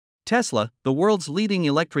Tesla, the world's leading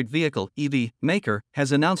electric vehicle (EV) maker,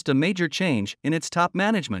 has announced a major change in its top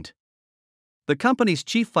management. The company's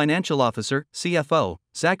chief financial officer, CFO,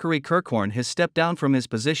 Zachary Kirkhorn, has stepped down from his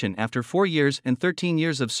position after 4 years and 13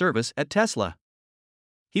 years of service at Tesla.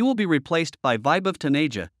 He will be replaced by Vaibhav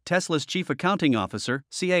Taneja, Tesla's chief accounting officer,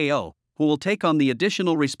 CAO, who will take on the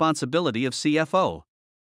additional responsibility of CFO.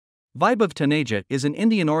 Vaibhav Taneja is an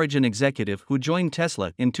Indian-origin executive who joined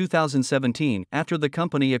Tesla in 2017 after the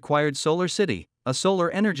company acquired SolarCity, a solar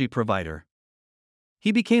energy provider.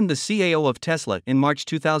 He became the CAO of Tesla in March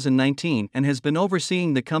 2019 and has been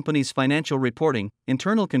overseeing the company's financial reporting,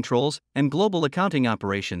 internal controls, and global accounting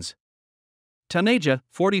operations. Taneja,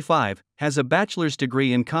 45, has a bachelor's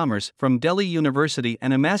degree in commerce from Delhi University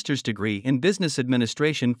and a master's degree in business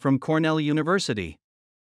administration from Cornell University.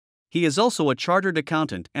 He is also a chartered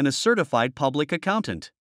accountant and a certified public accountant.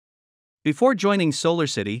 Before joining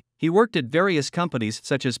SolarCity, he worked at various companies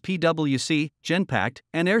such as PwC, Genpact,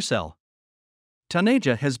 and Aircel.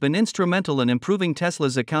 Taneja has been instrumental in improving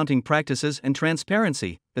Tesla's accounting practices and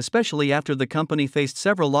transparency, especially after the company faced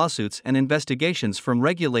several lawsuits and investigations from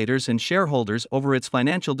regulators and shareholders over its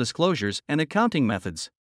financial disclosures and accounting methods.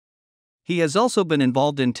 He has also been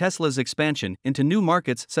involved in Tesla's expansion into new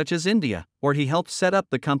markets such as India, where he helped set up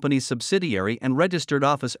the company's subsidiary and registered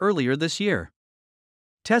office earlier this year.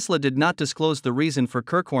 Tesla did not disclose the reason for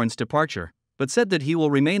Kirkhorn's departure, but said that he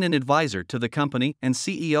will remain an advisor to the company and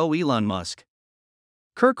CEO Elon Musk.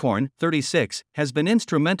 Kirkhorn, 36, has been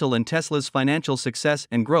instrumental in Tesla's financial success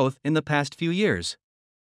and growth in the past few years.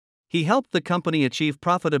 He helped the company achieve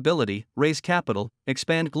profitability, raise capital,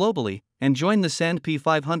 expand globally, and join the S&P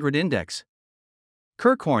 500 index.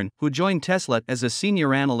 Kirkhorn, who joined Tesla as a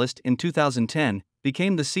senior analyst in 2010,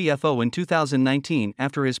 became the CFO in 2019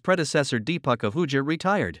 after his predecessor Deepak Ahuja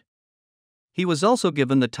retired. He was also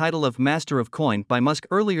given the title of Master of Coin by Musk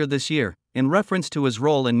earlier this year, in reference to his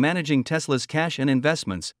role in managing Tesla's cash and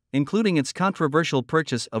investments, including its controversial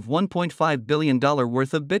purchase of $1.5 billion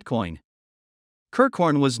worth of Bitcoin.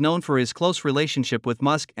 Kirkhorn was known for his close relationship with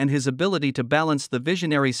Musk and his ability to balance the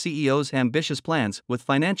visionary CEO's ambitious plans with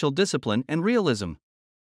financial discipline and realism.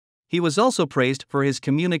 He was also praised for his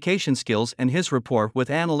communication skills and his rapport with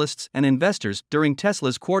analysts and investors during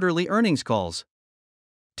Tesla's quarterly earnings calls.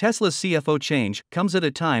 Tesla's CFO change comes at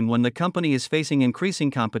a time when the company is facing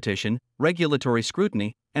increasing competition, regulatory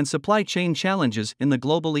scrutiny, and supply chain challenges in the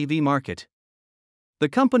global EV market. The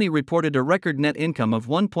company reported a record net income of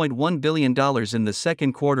 $1.1 billion in the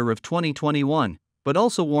second quarter of 2021, but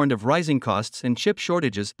also warned of rising costs and chip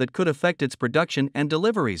shortages that could affect its production and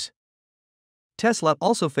deliveries. Tesla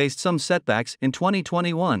also faced some setbacks in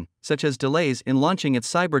 2021, such as delays in launching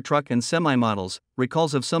its Cybertruck and Semi models,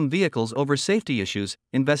 recalls of some vehicles over safety issues,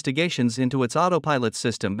 investigations into its autopilot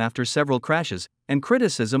system after several crashes, and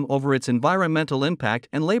criticism over its environmental impact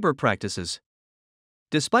and labor practices.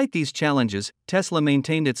 Despite these challenges, Tesla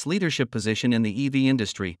maintained its leadership position in the EV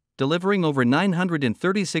industry, delivering over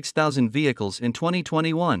 936,000 vehicles in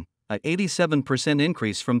 2021, an 87%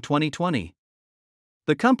 increase from 2020.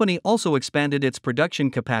 The company also expanded its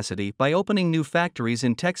production capacity by opening new factories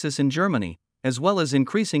in Texas and Germany, as well as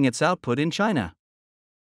increasing its output in China.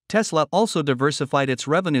 Tesla also diversified its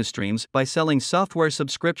revenue streams by selling software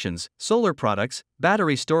subscriptions, solar products,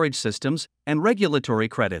 battery storage systems, and regulatory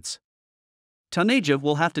credits. Taneja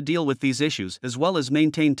will have to deal with these issues as well as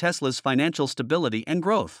maintain Tesla's financial stability and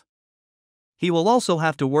growth. He will also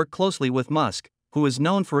have to work closely with Musk, who is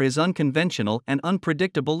known for his unconventional and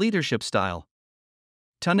unpredictable leadership style.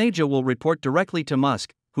 Taneja will report directly to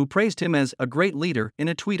Musk, who praised him as a great leader in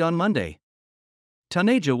a tweet on Monday.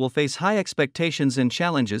 Taneja will face high expectations and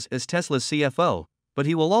challenges as Tesla's CFO, but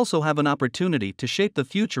he will also have an opportunity to shape the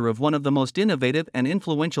future of one of the most innovative and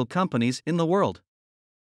influential companies in the world.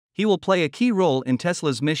 He will play a key role in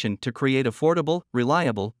Tesla's mission to create affordable,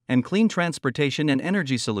 reliable, and clean transportation and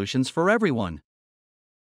energy solutions for everyone.